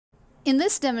In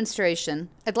this demonstration,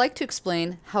 I'd like to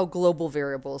explain how global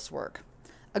variables work.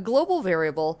 A global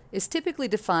variable is typically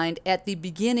defined at the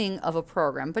beginning of a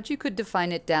program, but you could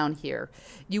define it down here.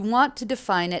 You want to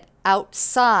define it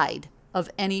outside of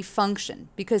any function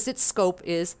because its scope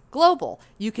is global.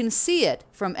 You can see it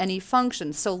from any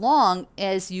function so long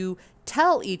as you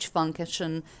tell each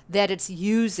function that it's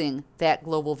using that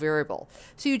global variable.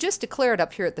 So you just declare it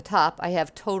up here at the top. I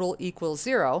have total equals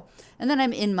 0, and then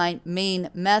I'm in my main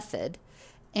method,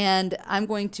 and I'm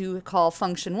going to call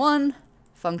function 1,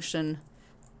 function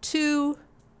 2,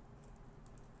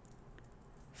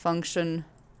 function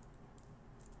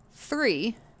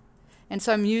 3, and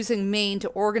so I'm using main to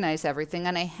organize everything,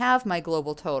 and I have my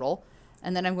global total,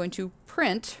 and then I'm going to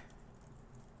print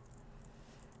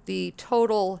the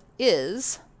total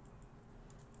is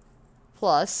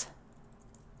plus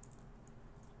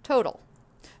total.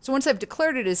 So once I've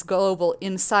declared it as global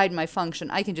inside my function,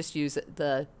 I can just use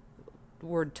the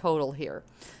word total here.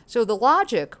 So the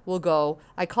logic will go,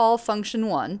 I call function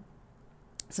 1.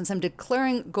 Since I'm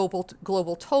declaring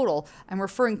global total, I'm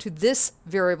referring to this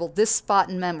variable, this spot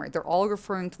in memory. They're all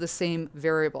referring to the same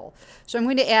variable. So I'm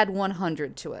going to add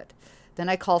 100 to it. Then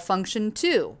I call function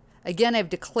 2. Again, I've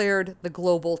declared the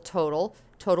global total.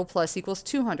 Total plus equals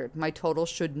 200. My total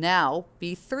should now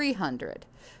be 300.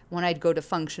 When I'd go to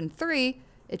function 3,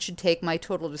 it should take my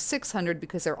total to 600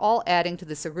 because they're all adding to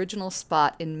this original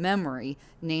spot in memory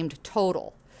named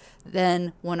total.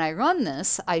 Then when I run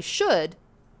this, I should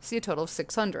see a total of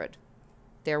 600.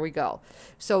 There we go.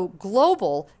 So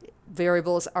global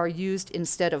variables are used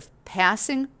instead of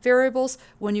passing variables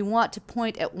when you want to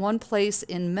point at one place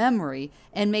in memory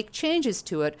and make changes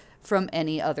to it from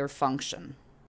any other function.